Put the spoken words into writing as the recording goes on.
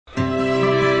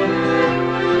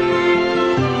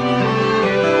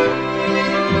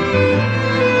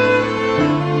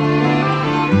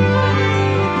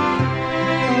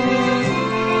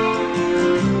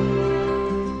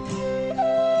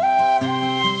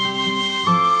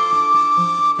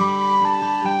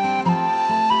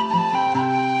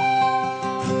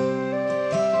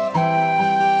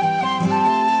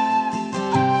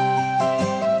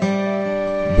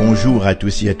Bonjour à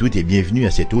tous et à toutes et bienvenue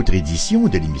à cette autre édition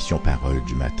de l'émission Parole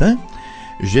du matin.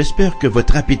 J'espère que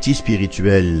votre appétit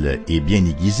spirituel est bien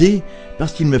aiguisé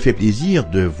parce qu'il me fait plaisir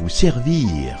de vous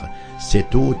servir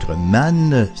cette autre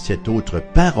manne, cette autre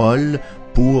parole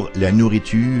pour la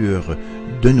nourriture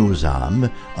de nos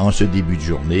âmes en ce début de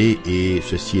journée. Et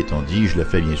ceci étant dit, je le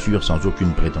fais bien sûr sans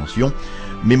aucune prétention,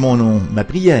 mais ma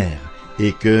prière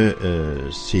est que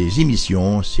ces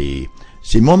émissions,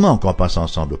 ces moments qu'on passe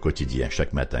ensemble au quotidien,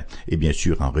 chaque matin, et bien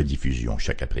sûr en rediffusion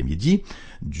chaque après-midi,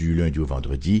 du lundi au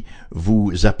vendredi,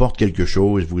 vous apportent quelque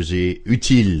chose, vous est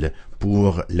utile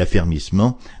pour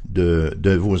l'affermissement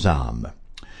de vos âmes.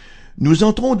 Nous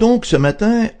entrons donc ce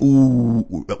matin,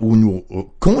 ou nous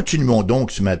continuons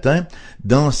donc ce matin,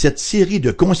 dans cette série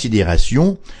de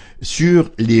considérations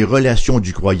sur les relations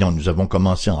du croyant. Nous avons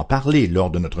commencé à en parler lors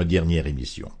de notre dernière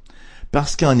émission.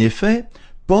 Parce qu'en effet,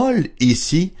 Paul,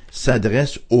 ici,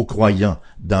 s'adresse aux croyants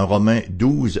dans Romains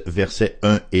 12, versets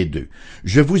 1 et 2. «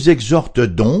 Je vous exhorte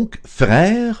donc,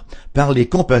 frères, par les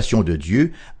compassions de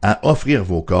Dieu, à offrir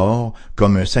vos corps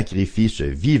comme un sacrifice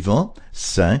vivant,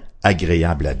 saint,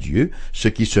 agréable à Dieu, ce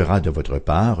qui sera de votre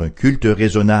part un culte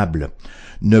raisonnable.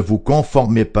 Ne vous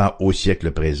conformez pas au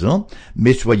siècle présent,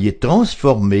 mais soyez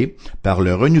transformés par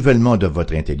le renouvellement de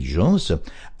votre intelligence,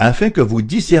 afin que vous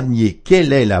discerniez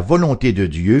quelle est la volonté de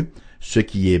Dieu, ce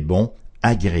qui est bon,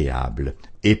 agréable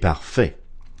et parfait. »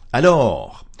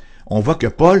 Alors, on voit que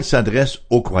Paul s'adresse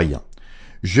aux croyants.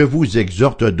 « Je vous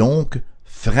exhorte donc,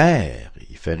 frères »,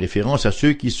 il fait référence à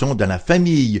ceux qui sont dans la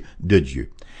famille de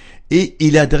Dieu. Et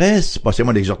il adresse,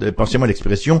 passez-moi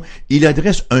l'expression, il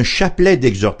adresse un chapelet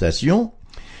d'exhortation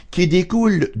qui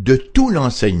découle de tout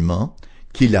l'enseignement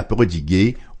qu'il a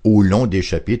prodigué au long des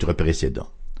chapitres précédents.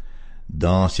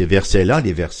 Dans ces versets-là,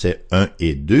 les versets 1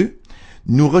 et 2,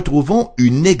 nous retrouvons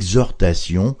une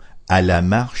exhortation à la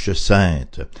marche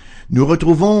sainte. Nous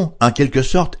retrouvons en quelque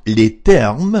sorte les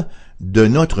termes de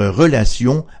notre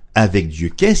relation avec Dieu.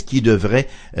 Qu'est-ce qui devrait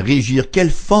régir? Quelle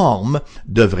forme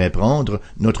devrait prendre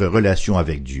notre relation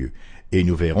avec Dieu? Et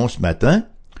nous verrons ce matin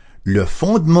le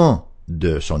fondement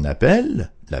de son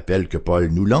appel, l'appel que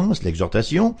Paul nous lance,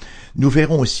 l'exhortation. Nous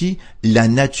verrons aussi la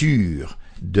nature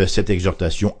de cette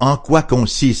exhortation, en quoi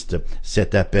consiste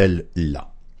cet appel-là.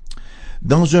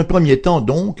 Dans un premier temps,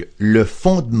 donc, le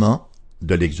fondement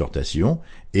de l'exhortation,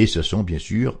 et ce sont bien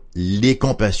sûr les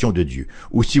compassions de Dieu,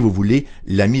 ou si vous voulez,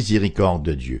 la miséricorde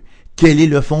de Dieu. Quel est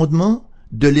le fondement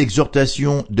de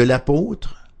l'exhortation de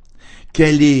l'apôtre?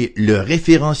 Quel est le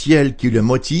référentiel qui le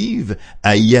motive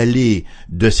à y aller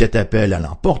de cet appel à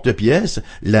l'emporte-pièce?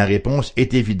 La réponse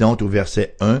est évidente au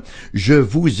verset 1. « Je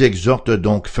vous exhorte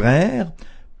donc, frères,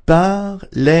 par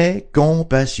les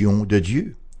compassions de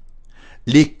Dieu. »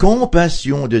 Les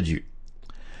compassions de Dieu.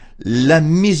 La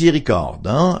miséricorde,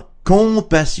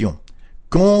 compassion,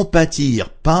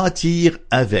 compatir, pâtir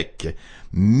avec.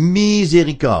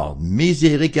 Miséricorde,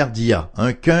 miséricardia,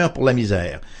 un cœur pour la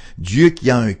misère. Dieu qui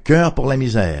a un cœur pour la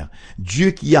misère. Dieu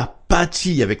qui a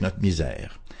pâti avec notre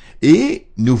misère. Et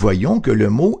nous voyons que le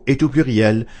mot est au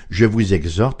pluriel. Je vous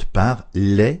exhorte par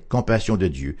les compassions de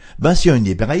Dieu. C'est un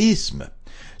hébraïsme.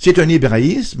 C'est un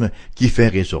hébraïsme qui fait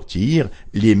ressortir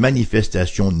les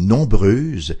manifestations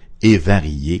nombreuses et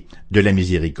variées de la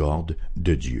miséricorde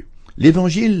de Dieu.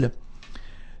 L'Évangile,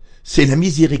 c'est la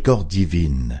miséricorde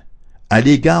divine à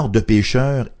l'égard de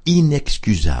pécheurs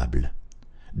inexcusables,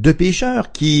 de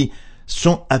pécheurs qui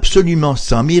sont absolument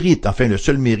sans mérite. Enfin, le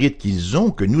seul mérite qu'ils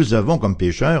ont, que nous avons comme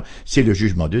pécheurs, c'est le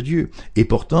jugement de Dieu. Et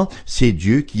pourtant, c'est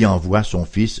Dieu qui envoie son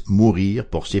Fils mourir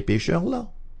pour ces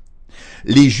pécheurs-là,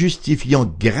 les justifiant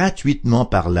gratuitement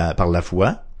par la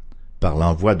foi, par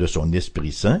l'envoi de son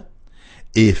Esprit Saint,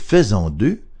 et faisant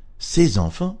d'eux ses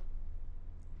enfants.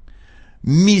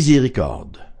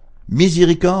 Miséricorde.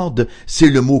 Miséricorde, c'est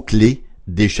le mot-clé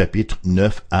des chapitres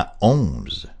 9 à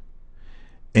 11.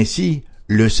 Ainsi,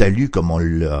 le salut, comme on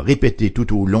l'a répété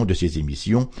tout au long de ces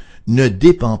émissions, ne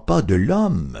dépend pas de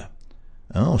l'homme.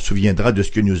 On se souviendra de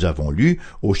ce que nous avons lu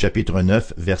au chapitre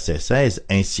 9, verset 16. «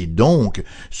 Ainsi donc,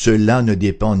 cela ne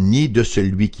dépend ni de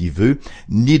celui qui veut,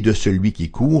 ni de celui qui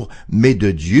court, mais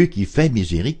de Dieu qui fait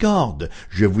miséricorde.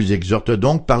 Je vous exhorte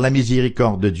donc par la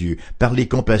miséricorde de Dieu, par les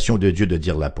compassions de Dieu, de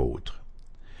dire l'apôtre. »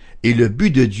 Et le but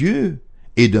de Dieu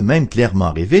est de même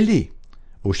clairement révélé.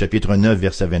 Au chapitre 9,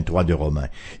 verset 23 de Romains.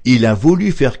 « Il a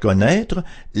voulu faire connaître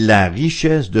la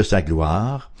richesse de sa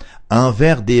gloire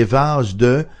envers des vases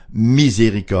de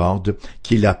miséricorde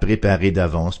qu'il a préparés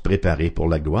d'avance, préparés pour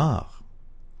la gloire. »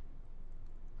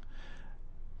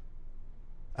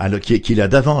 qu'il a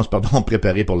d'avance,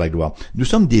 préparé pour la gloire. Nous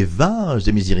sommes des vases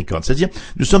de miséricorde, c'est-à-dire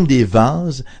nous sommes des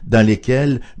vases dans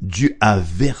lesquels Dieu a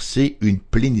versé une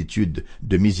plénitude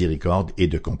de miséricorde et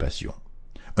de compassion.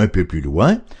 Un peu plus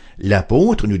loin,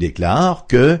 l'apôtre nous déclare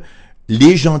que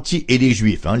les gentils et les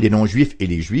juifs, les non-juifs et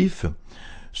les juifs,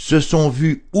 se sont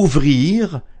vus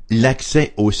ouvrir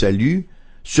l'accès au salut.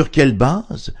 Sur quelle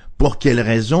base? Pour quelle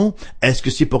raison? Est-ce que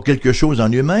c'est pour quelque chose en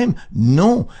eux-mêmes?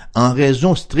 Non, en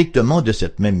raison strictement de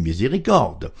cette même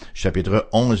miséricorde. Chapitre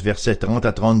 11, versets 30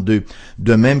 à 32.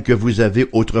 De même que vous avez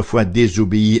autrefois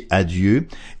désobéi à Dieu,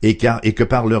 et que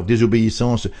par leur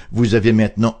désobéissance vous avez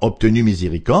maintenant obtenu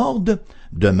miséricorde,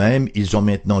 de même, ils ont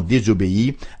maintenant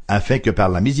désobéi, afin que par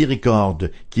la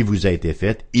miséricorde qui vous a été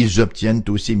faite, ils obtiennent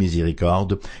aussi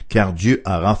miséricorde, car Dieu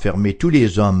a renfermé tous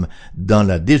les hommes dans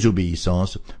la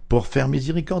désobéissance pour faire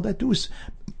miséricorde à tous.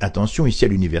 Attention ici à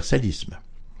l'universalisme.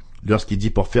 Lorsqu'il dit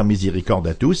pour faire miséricorde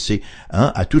à tous, c'est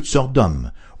à toutes sortes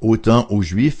d'hommes, autant aux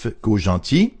juifs qu'aux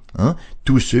gentils,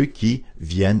 tous ceux qui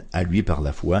viennent à lui par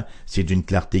la foi. C'est d'une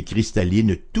clarté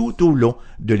cristalline tout au long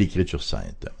de l'Écriture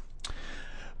sainte.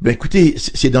 Écoutez,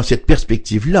 c'est dans cette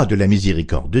perspective-là de la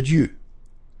miséricorde de Dieu,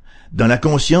 dans la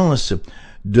conscience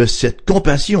de cette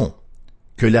compassion,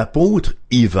 que l'apôtre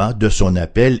y va de son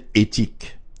appel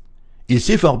éthique. Il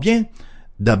sait fort bien,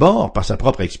 d'abord par sa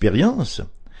propre expérience,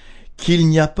 qu'il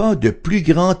n'y a pas de plus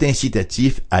grand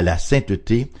incitatif à la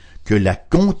sainteté que la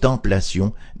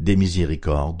contemplation des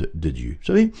miséricordes de Dieu.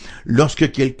 Vous savez,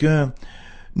 lorsque quelqu'un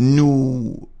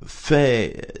nous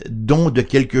fait don de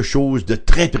quelque chose de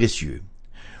très précieux,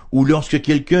 ou lorsque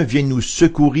quelqu'un vient nous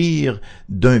secourir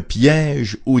d'un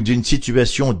piège ou d'une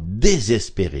situation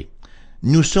désespérée,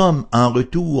 nous sommes en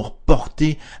retour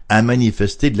portés à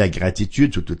manifester de la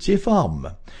gratitude sous toutes ses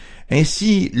formes.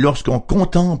 Ainsi, lorsqu'on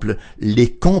contemple les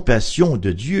compassions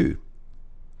de Dieu,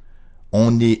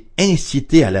 on est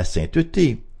incité à la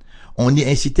sainteté. On est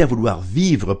incité à vouloir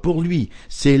vivre pour lui.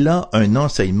 C'est là un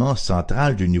enseignement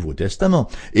central du Nouveau Testament.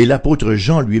 Et l'apôtre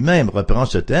Jean lui-même reprend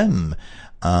ce thème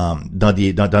dans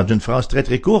une phrase très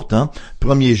très courte. 1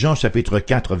 Jean chapitre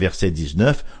 4 verset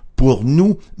 19. Pour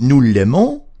nous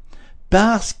l'aimons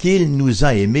parce qu'il nous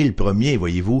a aimés le premier.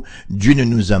 Voyez-vous, Dieu ne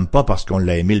nous aime pas parce qu'on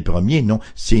l'a aimé le premier. Non,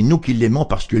 c'est nous qui l'aimons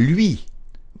parce que lui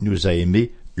nous a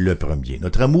aimés le premier.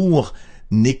 Notre amour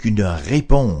n'est qu'une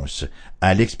réponse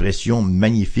à l'expression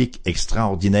magnifique,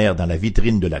 extraordinaire dans la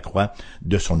vitrine de la croix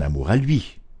de son amour à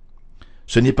lui.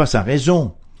 Ce n'est pas sans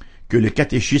raison que le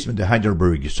catéchisme de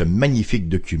Heidelberg, ce magnifique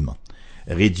document,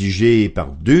 rédigé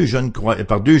par deux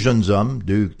jeunes hommes,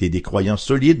 des croyants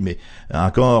solides, mais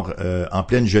encore en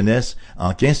pleine jeunesse, en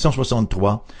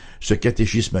 1563, ce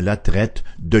catéchisme-là traite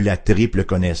de la triple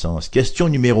connaissance. Question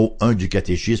numéro 1 du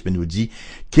catéchisme nous dit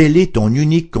 « Quelle est ton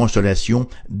unique consolation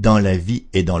dans la vie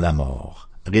et dans la mort ?»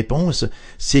 Réponse,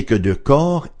 c'est que de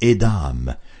corps et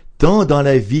d'âme, tant dans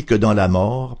la vie que dans la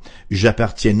mort,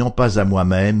 j'appartiens non pas à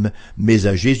moi-même, mais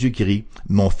à Jésus-Christ,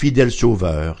 mon fidèle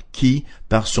Sauveur, qui,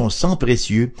 par son sang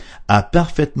précieux, a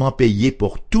parfaitement payé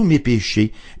pour tous mes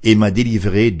péchés et m'a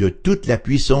délivré de toute la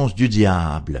puissance du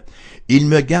diable. Il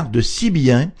me garde si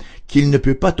bien qu'il ne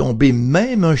peut pas tomber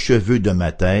même un cheveu de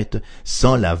ma tête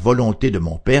sans la volonté de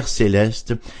mon Père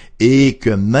céleste, et que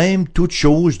même toutes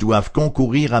choses doivent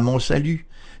concourir à mon salut.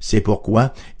 C'est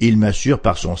pourquoi il m'assure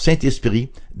par son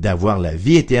Saint-Esprit d'avoir la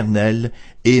vie éternelle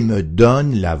et me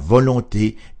donne la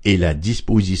volonté et la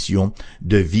disposition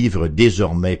de vivre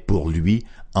désormais pour lui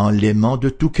en l'aimant de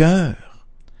tout cœur.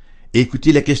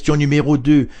 Écoutez la question numéro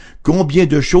 2. Combien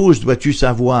de choses dois-tu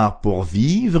savoir pour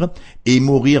vivre et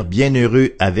mourir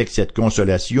bienheureux avec cette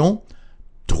consolation?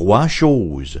 3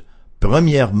 choses.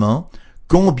 Premièrement,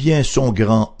 combien sont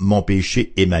grands mon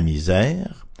péché et ma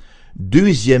misère?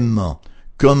 Deuxièmement,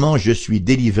 comment je suis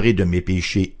délivré de mes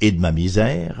péchés et de ma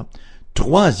misère?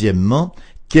 Troisièmement,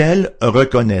 quelle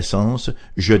reconnaissance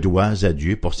je dois à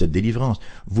Dieu pour cette délivrance?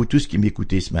 Vous tous qui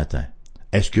m'écoutez ce matin,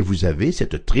 est-ce que vous avez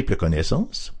cette triple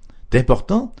connaissance? C'est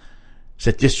important.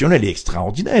 Cette question-là, elle est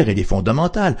extraordinaire, elle est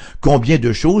fondamentale. Combien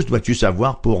de choses dois-tu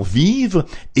savoir pour vivre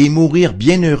et mourir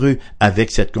bienheureux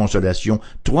avec cette consolation?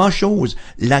 3 choses.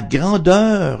 La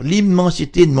grandeur,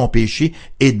 l'immensité de mon péché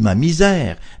et de ma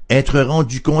misère. Être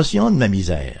rendu conscient de ma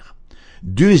misère.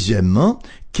 Deuxièmement,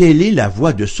 quelle est la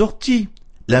voie de sortie?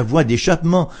 La voie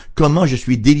d'échappement? Comment je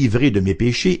suis délivré de mes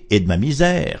péchés et de ma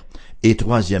misère? Et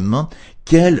troisièmement,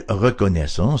 quelle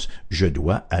reconnaissance je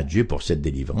dois à Dieu pour cette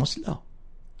délivrance-là?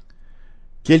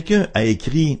 Quelqu'un a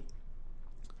écrit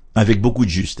avec beaucoup de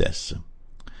justesse.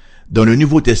 Dans le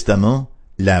Nouveau Testament,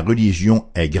 la religion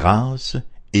est grâce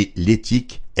et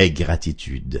l'éthique est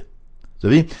gratitude. Vous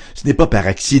savez, ce n'est pas par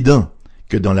accident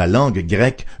que dans la langue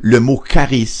grecque, le mot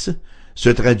charis se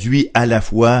traduit à la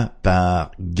fois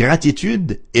par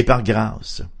gratitude et par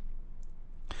grâce.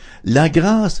 La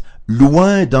grâce,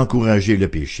 loin d'encourager le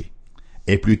péché,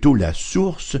 est plutôt la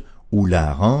source ou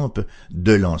la rampe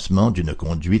de lancement d'une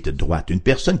conduite droite. Une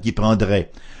personne qui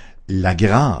prendrait la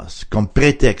grâce comme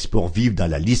prétexte pour vivre dans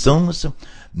la licence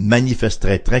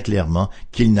manifesterait très clairement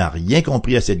qu'il n'a rien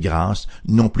compris à cette grâce,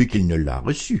 non plus qu'il ne l'a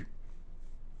reçue.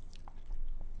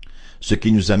 Ce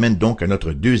qui nous amène donc à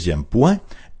notre deuxième point,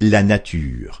 la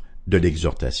nature de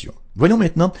l'exhortation. Voyons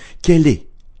maintenant quelle est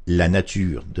la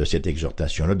nature de cette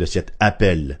exhortation-là, de cet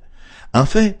appel. En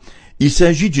fait, il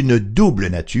s'agit d'une double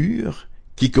nature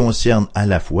qui concerne à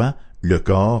la fois le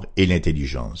corps et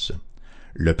l'intelligence.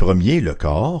 Le premier, le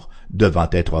corps, devant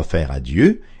être offert à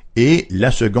Dieu, et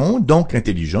la seconde, donc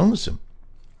l'intelligence,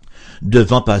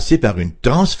 devant passer par une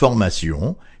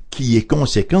transformation qui est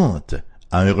conséquente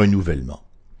à un renouvellement.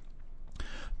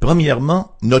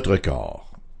 Premièrement, notre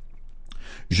corps.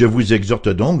 Je vous exhorte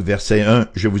donc, verset 1,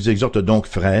 je vous exhorte donc,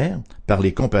 frères, par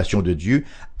les compassions de Dieu,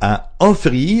 à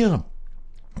offrir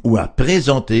ou à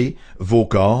présenter vos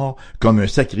corps comme un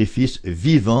sacrifice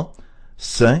vivant,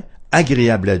 saint,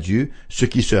 agréable à Dieu, ce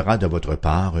qui sera de votre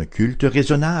part un culte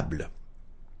raisonnable.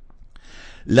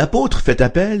 L'apôtre fait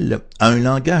appel à un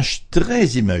langage très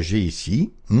imagé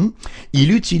ici.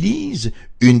 Il utilise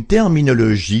une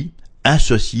terminologie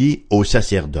associée au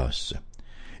sacerdoce.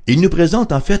 Il nous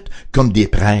présente en fait comme des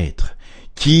prêtres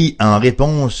qui, en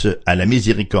réponse à la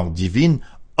miséricorde divine,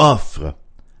 offrent.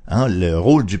 Le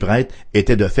rôle du prêtre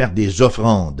était de faire des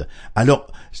offrandes.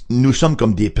 Alors, nous sommes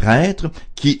comme des prêtres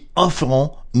qui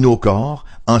offrons nos corps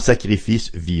en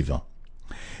sacrifice vivant.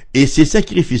 Et ces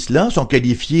sacrifices-là sont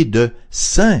qualifiés de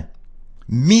saints,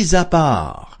 mis à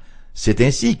part. C'est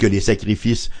ainsi que les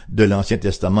sacrifices de l'Ancien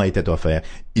Testament étaient offerts.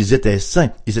 Ils étaient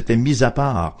saints, ils étaient mis à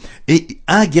part et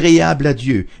agréables à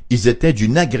Dieu. Ils étaient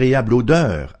d'une agréable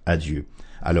odeur à Dieu.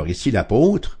 Alors ici,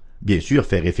 l'apôtre, bien sûr,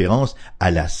 fait référence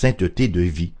à la sainteté de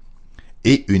vie.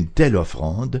 Et une telle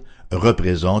offrande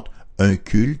représente un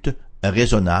culte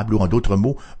raisonnable, ou en d'autres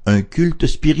mots, un culte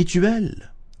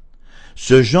spirituel.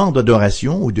 Ce genre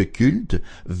d'adoration ou de culte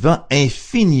va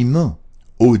infiniment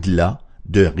au-delà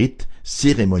de rites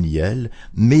cérémoniels,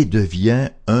 mais devient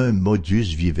un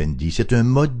modus vivendi. C'est un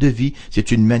mode de vie,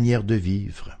 c'est une manière de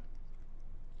vivre.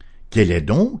 Quel est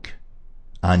donc,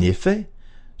 en effet,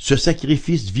 ce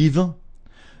sacrifice vivant,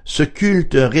 ce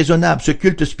culte raisonnable, ce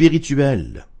culte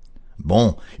spirituel?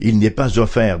 Bon, il n'est pas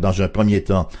offert dans un premier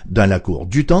temps dans la cour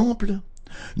du temple,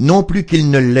 non plus qu'il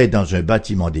ne l'est dans un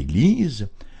bâtiment d'église,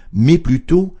 mais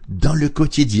plutôt dans le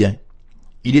quotidien.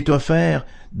 Il est offert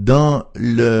dans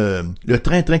le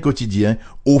train-train quotidien,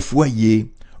 au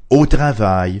foyer, au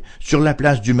travail, sur la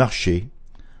place du marché.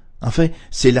 Enfin,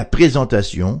 c'est la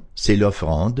présentation, c'est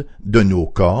l'offrande de nos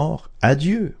corps à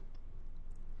Dieu.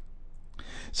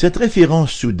 Cette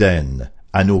référence soudaine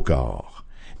à nos corps,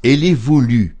 elle est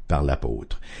voulue par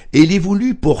l'apôtre. Elle est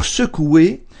voulue pour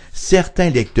secouer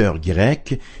certains lecteurs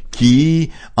grecs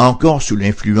qui, encore sous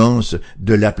l'influence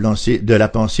de la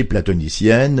pensée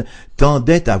platonicienne,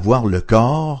 tendaient à voir le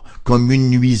corps comme une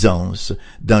nuisance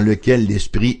dans lequel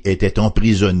l'esprit était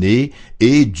emprisonné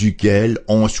et duquel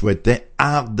on souhaitait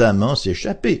ardemment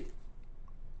s'échapper.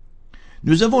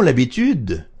 Nous avons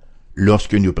l'habitude,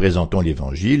 lorsque nous présentons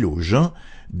l'Évangile aux gens,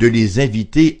 de les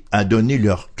inviter à donner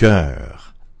leur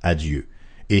cœur à Dieu.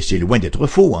 Et c'est loin d'être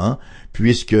faux,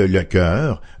 puisque le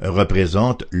cœur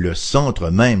représente le centre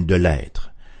même de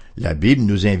l'être. La Bible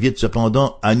nous invite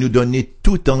cependant à nous donner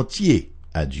tout entier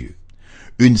à Dieu.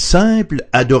 Une simple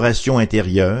adoration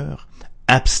intérieure,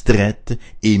 abstraite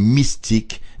et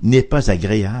mystique, n'est pas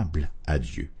agréable à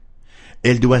Dieu.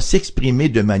 Elle doit s'exprimer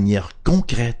de manière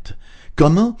concrète.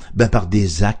 Comment? Par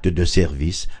des actes de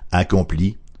service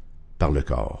accomplis par le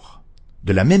corps.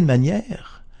 De la même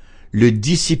manière, le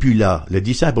discipulat, le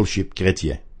discipleship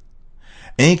chrétien,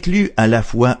 inclut à la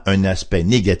fois un aspect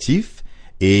négatif,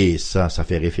 et ça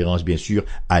fait référence bien sûr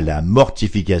à la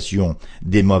mortification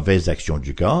des mauvaises actions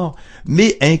du corps,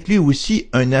 mais inclut aussi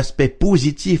un aspect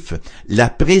positif, la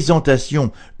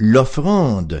présentation,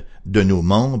 l'offrande de nos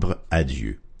membres à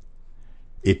Dieu.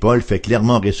 Et Paul fait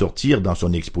clairement ressortir dans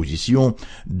son exposition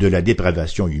de la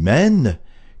dépravation humaine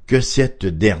que cette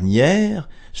dernière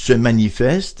se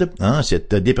manifeste,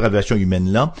 cette dépravation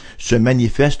humaine-là, se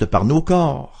manifeste par nos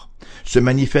corps, se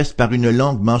manifeste par une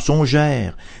langue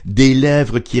mensongère, des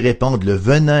lèvres qui répandent le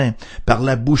venin, par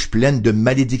la bouche pleine de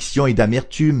malédiction et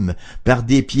d'amertume, par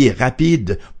des pieds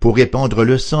rapides pour répandre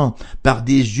le sang, par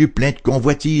des yeux pleins de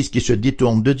convoitise qui se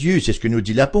détournent de Dieu. C'est ce que nous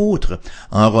dit l'apôtre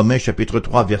en Romains chapitre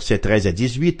 3 versets 13 à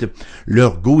 18.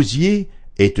 Leur gosier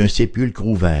est un sépulcre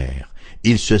ouvert,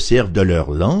 Ils se servent de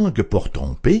leur langue pour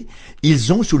tromper.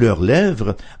 Ils ont sous leurs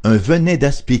lèvres un venin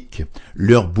d'aspic.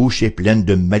 Leur bouche est pleine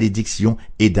de malédiction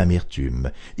et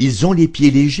d'amertume. Ils ont les pieds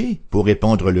légers pour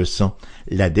répandre le sang.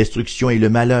 La destruction et le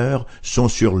malheur sont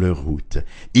sur leur route.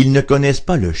 Ils ne connaissent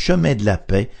pas le chemin de la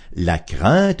paix. La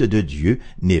crainte de Dieu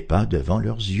n'est pas devant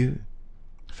leurs yeux.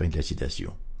 Fin de la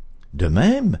citation. De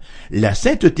même, la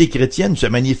sainteté chrétienne se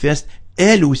manifeste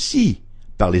elle aussi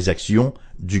par les actions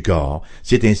du corps.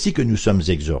 C'est ainsi que nous sommes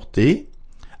exhortés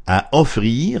à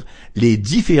offrir les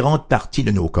différentes parties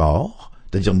de nos corps,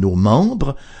 c'est-à-dire nos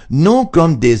membres, non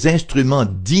comme des instruments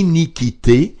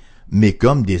d'iniquité, mais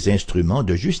comme des instruments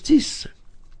de justice.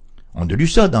 On a lu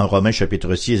ça dans Romains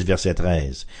chapitre 6, verset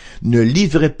 13. Ne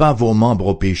livrez pas vos membres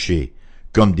au péché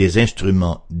comme des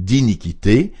instruments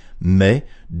d'iniquité, mais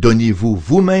donnez-vous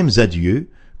vous-mêmes à Dieu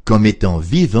comme étant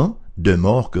vivants de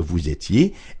mort que vous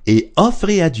étiez, et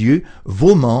offrez à Dieu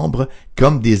vos membres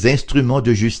comme des instruments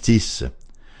de justice.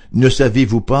 Ne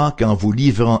savez-vous pas qu'en vous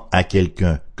livrant à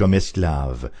quelqu'un comme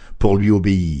esclave pour lui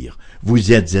obéir,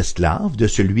 vous êtes esclave de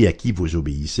celui à qui vous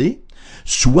obéissez,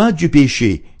 soit du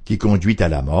péché qui conduit à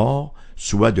la mort,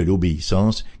 soit de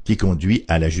l'obéissance qui conduit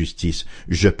à la justice.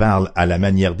 Je parle à la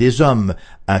manière des hommes,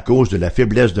 à cause de la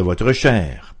faiblesse de votre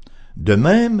chair. De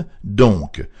même,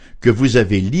 donc, que vous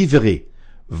avez livré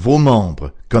vos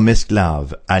membres comme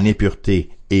esclaves à l'impureté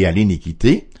et à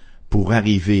l'iniquité, pour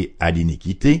arriver à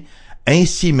l'iniquité,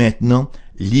 ainsi maintenant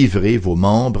livrez vos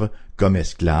membres comme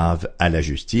esclaves à la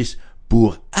justice,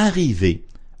 pour arriver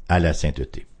à la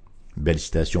sainteté. Belle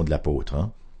citation de l'apôtre,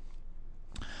 hein?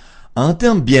 En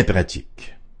termes bien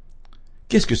pratiques,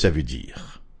 qu'est-ce que ça veut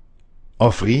dire?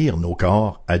 Offrir nos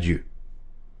corps à Dieu,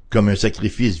 comme un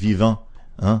sacrifice vivant,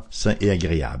 saint et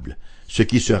agréable, ce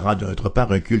qui sera de notre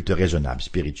part un culte raisonnable,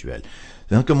 spirituel.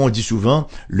 Comme on dit souvent,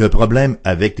 le problème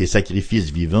avec les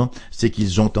sacrifices vivants, c'est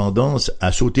qu'ils ont tendance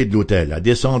à sauter de l'autel, à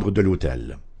descendre de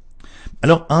l'autel.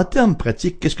 Alors, en termes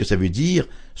pratiques, qu'est-ce que ça veut dire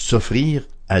s'offrir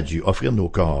à Dieu, offrir nos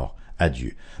corps à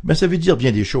Dieu? Ça veut dire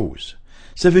bien des choses.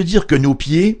 Ça veut dire que nos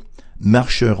pieds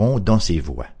marcheront dans ses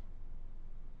voies.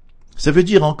 Ça veut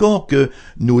dire encore que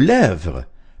nos lèvres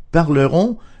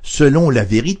parleront selon la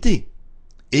vérité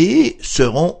et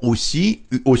seront aussi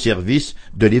au service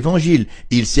de l'Évangile.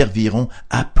 Ils serviront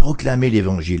à proclamer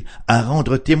l'Évangile, à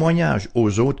rendre témoignage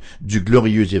aux autres du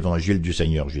glorieux Évangile du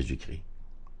Seigneur Jésus-Christ.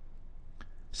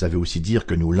 Ça veut aussi dire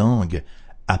que nos langues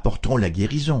apporteront la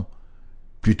guérison,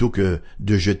 plutôt que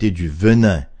de jeter du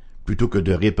venin, plutôt que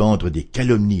de répandre des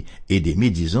calomnies et des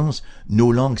médisances.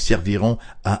 Nos langues serviront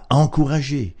à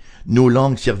encourager, nos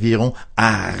langues serviront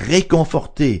à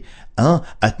réconforter,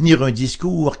 à tenir un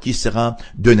discours qui sera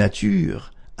de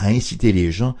nature à inciter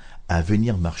les gens à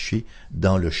venir marcher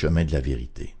dans le chemin de la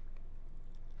vérité.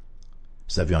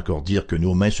 Ça veut encore dire que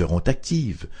nos mains seront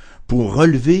actives pour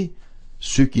relever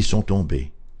ceux qui sont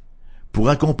tombés, pour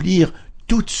accomplir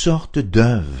toutes sortes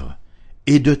d'œuvres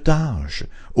et de tâches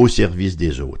au service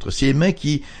des autres. Ces mains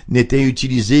qui n'étaient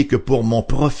utilisées que pour mon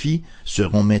profit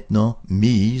seront maintenant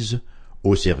mises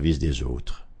au service des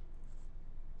autres.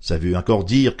 Ça veut encore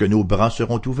dire que nos bras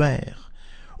seront ouverts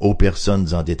aux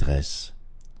personnes en détresse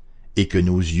et que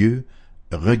nos yeux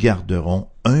regarderont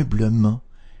humblement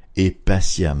et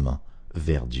patiemment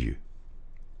vers Dieu.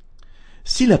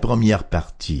 Si la première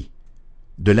partie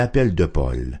de l'appel de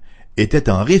Paul était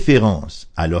en référence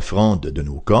à l'offrande de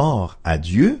nos corps à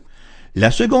Dieu,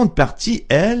 la seconde partie,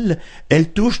 elle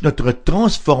touche notre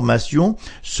transformation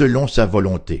selon sa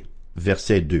volonté.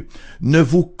 Verset 2. Ne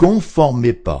vous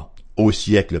conformez pas au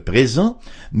siècle présent,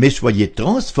 mais soyez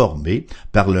transformés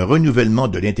par le renouvellement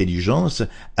de l'intelligence,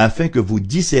 afin que vous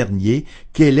discerniez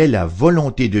quelle est la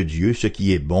volonté de Dieu, ce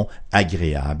qui est bon,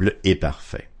 agréable et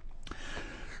parfait.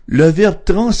 Le verbe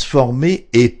transformer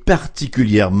est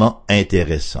particulièrement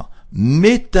intéressant.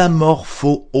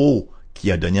 Métamorpho, qui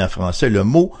a donné en français le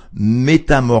mot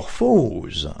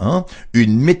métamorphose.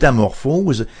 Une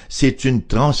métamorphose, c'est une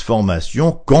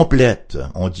transformation complète.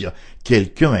 On dit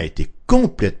quelqu'un a été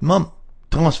complètement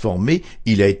transformé,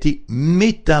 il a été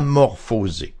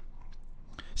métamorphosé.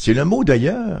 C'est le mot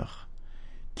d'ailleurs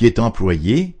qui est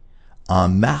employé en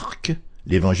Marc,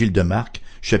 l'évangile de Marc,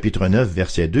 chapitre 9,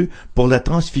 verset 2, pour la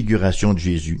transfiguration de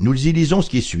Jésus. Nous y lisons ce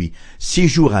qui suit. 6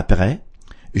 jours après,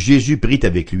 Jésus prit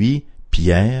avec lui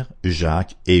Pierre,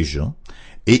 Jacques et Jean,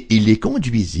 et il les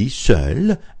conduisit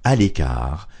seuls à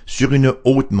l'écart sur une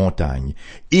haute montagne.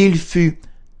 Il fut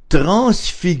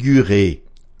transfiguré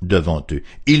devant eux.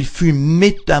 Il fut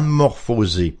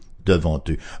métamorphosé devant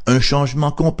eux. Un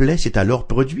changement complet s'est alors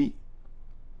produit.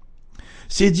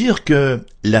 C'est dire que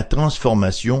la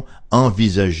transformation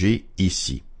envisagée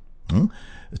ici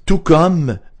tout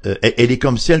comme elle est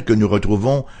comme celle que nous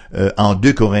retrouvons en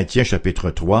 2 Corinthiens chapitre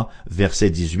 3,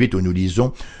 verset 18, où nous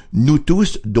lisons « Nous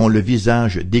tous, dont le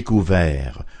visage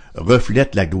découvert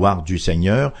reflète la gloire du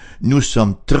Seigneur, nous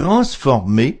sommes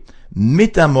transformés,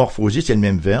 métamorphosés, c'est le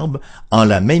même verbe, en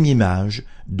la même image,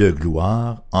 de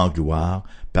gloire en gloire,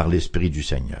 par l'Esprit du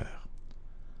Seigneur. »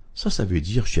 Ça veut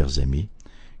dire, chers amis,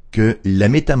 que la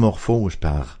métamorphose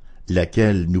par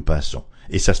laquelle nous passons,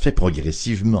 et ça se fait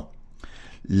progressivement,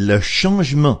 le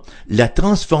changement, la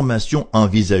transformation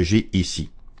envisagée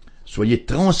ici, soyez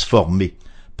transformés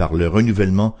par le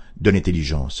renouvellement de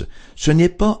l'intelligence. Ce n'est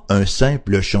pas un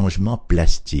simple changement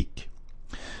plastique.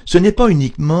 Ce n'est pas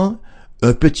uniquement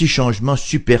un petit changement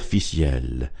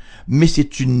superficiel, mais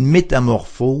c'est une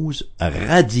métamorphose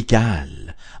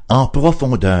radicale, en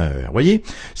profondeur. Voyez,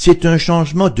 c'est un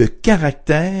changement de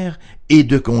caractère et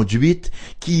de conduite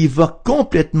qui va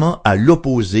complètement à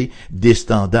l'opposé des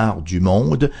standards du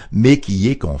monde, mais qui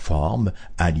est conforme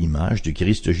à l'image du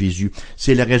Christ Jésus.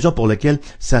 C'est la raison pour laquelle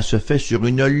ça se fait sur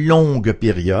une longue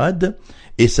période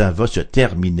et ça va se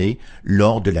terminer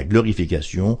lors de la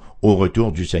glorification au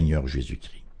retour du Seigneur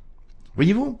Jésus-Christ.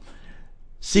 Voyez-vous,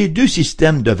 ces deux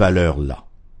systèmes de valeurs-là,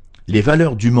 les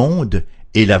valeurs du monde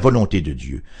et la volonté de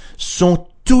Dieu, sont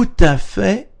tout à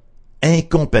fait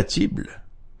incompatibles,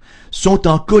 sont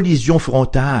en collision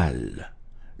frontale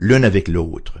l'un avec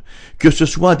l'autre, que ce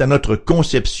soit dans notre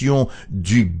conception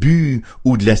du but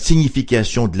ou de la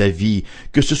signification de la vie,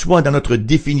 que ce soit dans notre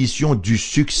définition du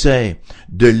succès,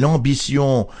 de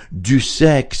l'ambition, du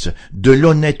sexe, de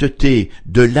l'honnêteté,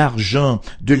 de l'argent,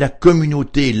 de la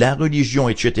communauté, la religion,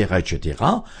 etc., etc.,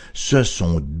 ce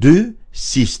sont deux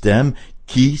systèmes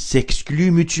qui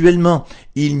s'excluent mutuellement.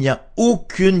 Il n'y a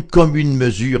aucune commune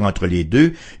mesure entre les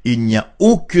deux, il n'y a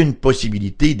aucune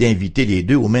possibilité d'inviter les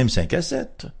deux au même 5 à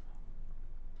 7.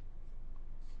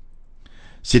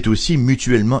 C'est aussi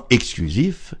mutuellement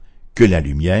exclusif que la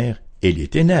lumière et les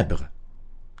ténèbres.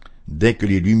 Dès que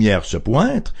les lumières se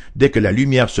pointent,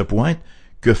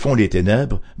 que font les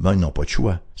ténèbres? Ils n'ont pas de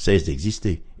choix, cessent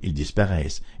d'exister, ils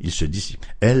disparaissent, ils se dissipent,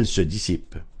 elles se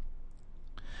dissipent.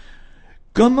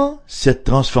 Comment cette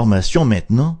transformation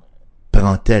maintenant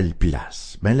prend-elle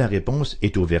place? La réponse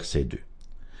est au verset 2.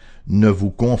 Ne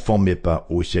vous conformez pas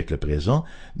au siècle présent,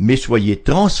 mais soyez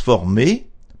transformés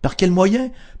par quel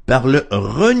moyen? Par le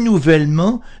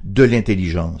renouvellement de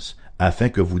l'intelligence, afin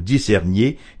que vous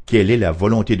discerniez quelle est la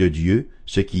volonté de Dieu,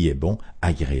 ce qui est bon,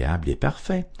 agréable et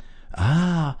parfait.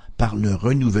 Ah, par le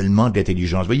renouvellement de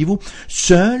l'intelligence. Voyez-vous,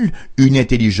 seule une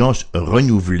intelligence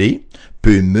renouvelée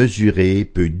peut mesurer,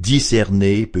 peut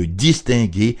discerner, peut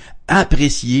distinguer,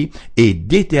 apprécier et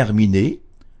déterminer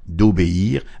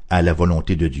d'obéir à la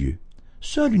volonté de Dieu.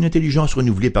 Seule une intelligence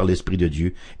renouvelée par l'Esprit de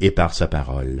Dieu et par sa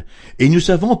parole. Et nous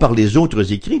savons par les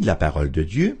autres écrits de la parole de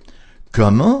Dieu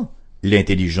comment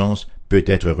l'intelligence peut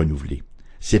être renouvelée.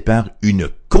 C'est par une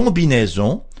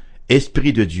combinaison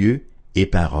Esprit de Dieu et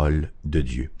parole de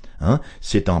Dieu.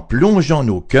 C'est en plongeant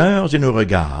nos cœurs et nos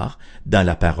regards dans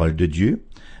la parole de Dieu,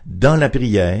 dans la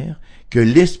prière, que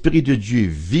l'Esprit de Dieu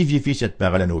vivifie cette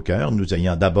parole à nos cœurs, nous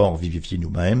ayant d'abord vivifié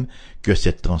nous-mêmes, que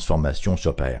cette transformation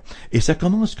s'opère. Et ça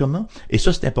commence comment? Et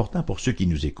ça, c'est important pour ceux qui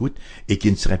nous écoutent et qui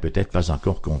ne seraient peut-être pas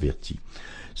encore convertis.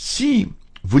 Si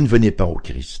vous ne venez pas au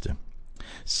Christ,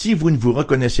 si vous ne vous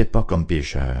reconnaissez pas comme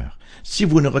pécheur, si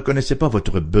vous ne reconnaissez pas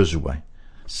votre besoin,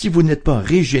 si vous n'êtes pas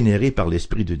régénéré par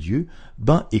l'Esprit de Dieu,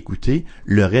 écoutez,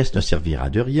 le reste ne servira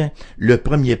de rien. Le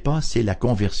premier pas, c'est la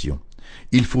conversion.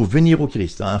 Il faut venir au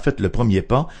Christ. En fait, le premier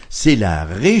pas, c'est la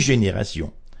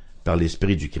régénération par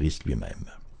l'Esprit du Christ lui-même.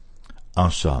 En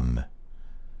somme,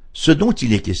 ce dont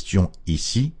il est question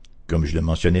ici, comme je le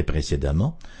mentionnais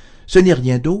précédemment, ce n'est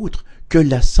rien d'autre que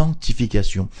la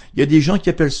sanctification. Il y a des gens qui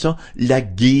appellent ça la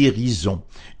guérison.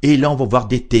 Et là, on va voir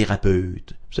des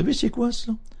thérapeutes. Vous savez, c'est quoi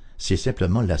ça? C'est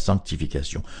simplement la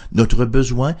sanctification. Notre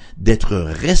besoin d'être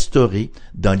restauré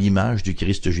dans l'image du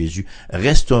Christ Jésus,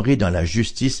 restauré dans la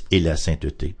justice et la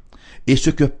sainteté. Et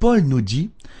ce que Paul nous dit,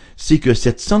 c'est que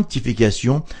cette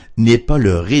sanctification n'est pas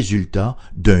le résultat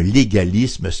d'un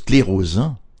légalisme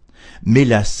sclérosant, mais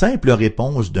la simple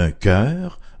réponse d'un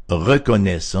cœur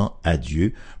reconnaissant à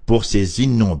Dieu pour ses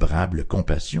innombrables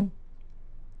compassions.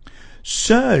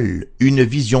 Seule une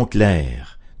vision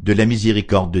claire de la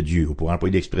miséricorde de Dieu, ou pour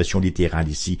employer l'expression littérale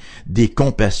ici, des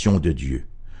compassions de Dieu,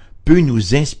 peut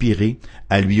nous inspirer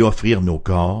à lui offrir nos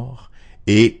corps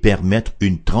et permettre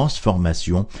une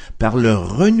transformation par le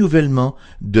renouvellement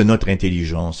de notre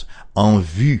intelligence en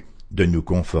vue de nous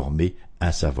conformer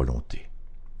à sa volonté.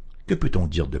 Que peut-on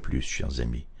dire de plus, chers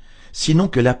amis? Sinon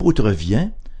que l'apôtre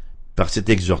vient, par cette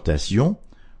exhortation,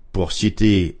 pour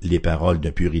citer les paroles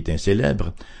d'un puritain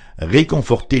célèbre,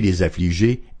 réconforter les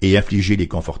affligés et affliger les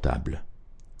confortables.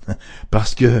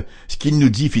 Parce que ce qu'il nous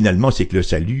dit finalement, c'est que le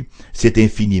salut, c'est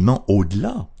infiniment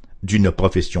au-delà d'une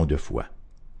profession de foi.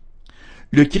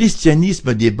 Le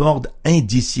christianisme déborde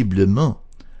indiciblement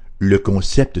le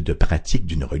concept de pratique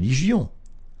d'une religion.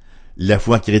 La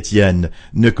foi chrétienne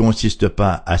ne consiste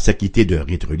pas à s'acquitter d'un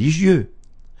rite religieux,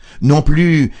 non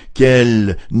plus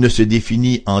qu'elle ne se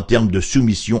définit en termes de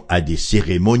soumission à des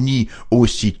cérémonies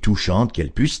aussi touchantes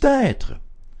qu'elles puissent être.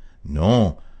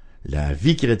 Non, la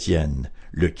vie chrétienne,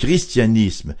 le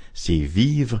christianisme, c'est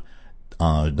vivre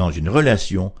dans une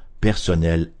relation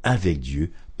personnelle avec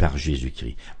Dieu par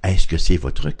Jésus-Christ. Est-ce que c'est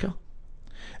votre cas?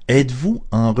 Êtes-vous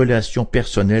en relation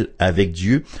personnelle avec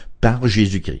Dieu par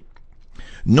Jésus-Christ?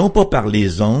 Non pas par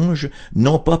les anges,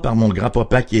 non pas par mon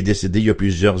grand-papa qui est décédé il y a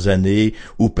plusieurs années,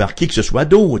 ou par qui que ce soit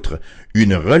d'autre.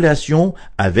 Une relation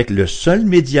avec le seul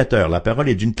médiateur. La parole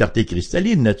est d'une clarté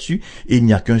cristalline là-dessus. Il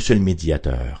n'y a qu'un seul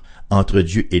médiateur entre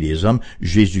Dieu et les hommes,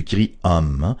 Jésus-Christ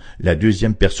homme, la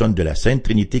deuxième personne de la Sainte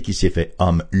Trinité qui s'est fait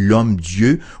homme, l'homme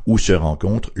Dieu, où se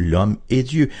rencontrent l'homme et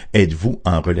Dieu. Êtes-vous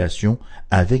en relation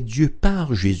avec Dieu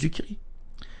par Jésus-Christ?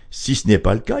 Si ce n'est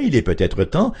pas le cas, il est peut-être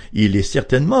temps, il est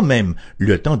certainement même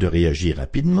le temps de réagir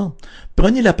rapidement.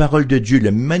 Prenez la parole de Dieu,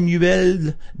 le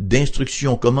manuel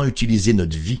d'instruction, comment utiliser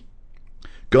notre vie,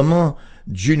 comment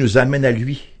Dieu nous amène à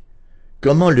lui,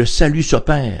 comment le salut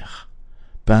s'opère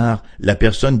par la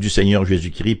personne du Seigneur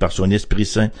Jésus-Christ, par son Esprit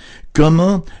Saint,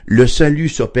 comment le salut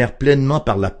s'opère pleinement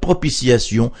par la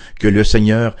propitiation que le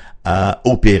Seigneur a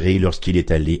opérée lorsqu'il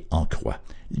est allé en croix.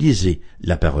 Lisez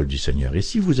la parole du Seigneur. Et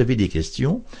si vous avez des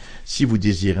questions, si vous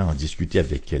désirez en discuter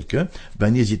avec quelqu'un,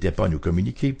 n'hésitez pas à nous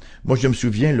communiquer. Moi, je me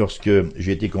souviens, lorsque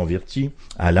j'ai été converti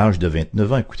à l'âge de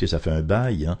 29 ans, écoutez, ça fait un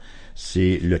bail,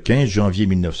 c'est le 15 janvier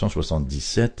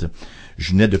 1977,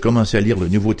 je venais de commencer à lire le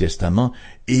Nouveau Testament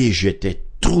et j'étais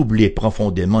troublé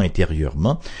profondément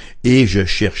intérieurement et je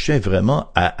cherchais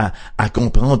vraiment à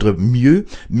comprendre mieux,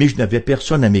 mais je n'avais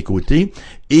personne à mes côtés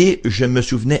et je me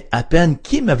souvenais à peine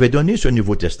qui m'avait donné ce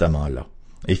Nouveau Testament-là.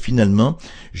 Et finalement,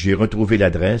 j'ai retrouvé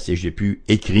l'adresse et j'ai pu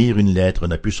écrire une lettre,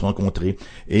 on a pu se rencontrer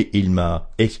et il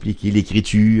m'a expliqué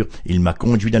l'Écriture, il m'a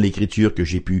conduit dans l'Écriture que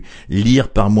j'ai pu lire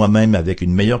par moi-même avec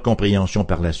une meilleure compréhension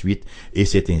par la suite et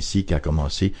c'est ainsi qu'a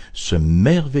commencé ce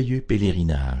merveilleux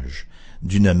pèlerinage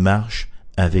d'une marche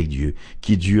avec Dieu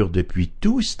qui dure depuis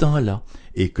tout ce temps-là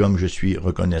et comme je suis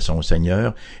reconnaissant au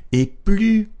Seigneur et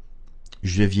plus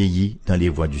je vieillis dans les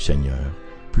voies du Seigneur,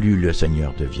 plus le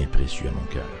Seigneur devient précieux à mon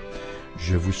cœur.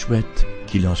 Je vous souhaite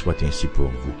qu'il en soit ainsi pour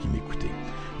vous qui m'écoutez.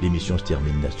 L'émission se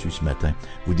termine là-dessus ce matin.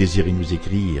 Vous désirez nous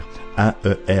écrire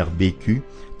AERBQ,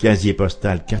 casier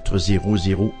postal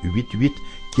 40088,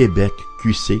 Québec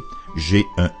QC,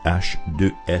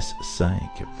 G1H2S5.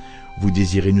 Vous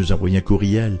désirez nous envoyer un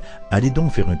courriel? Allez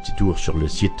donc faire un petit tour sur le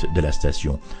site de la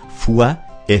station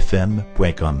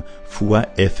foifm.com,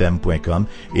 foifm.com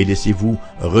et laissez-vous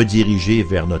rediriger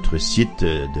vers notre site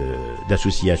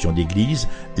d'association d'église,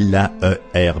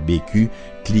 l'AERBQ.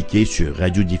 Cliquez sur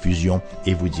radiodiffusion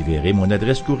et vous y verrez mon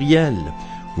adresse courriel.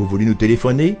 Vous voulez nous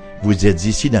téléphoner? Vous êtes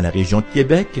ici dans la région de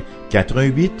Québec,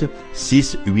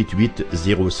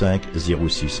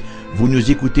 418-688-0506. Vous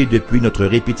nous écoutez depuis notre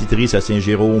répétitrice à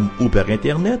Saint-Jérôme ou par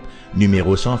Internet,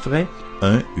 numéro sans frais,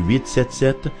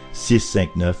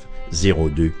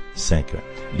 1-877-659-0251.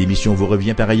 L'émission vous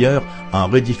revient par ailleurs en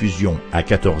rediffusion à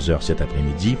 14h cet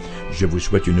après-midi. Je vous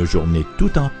souhaite une journée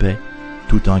tout en paix,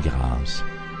 tout en grâce,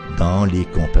 dans les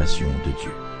compassions de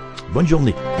Dieu. Bonne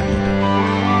journée. À bientôt.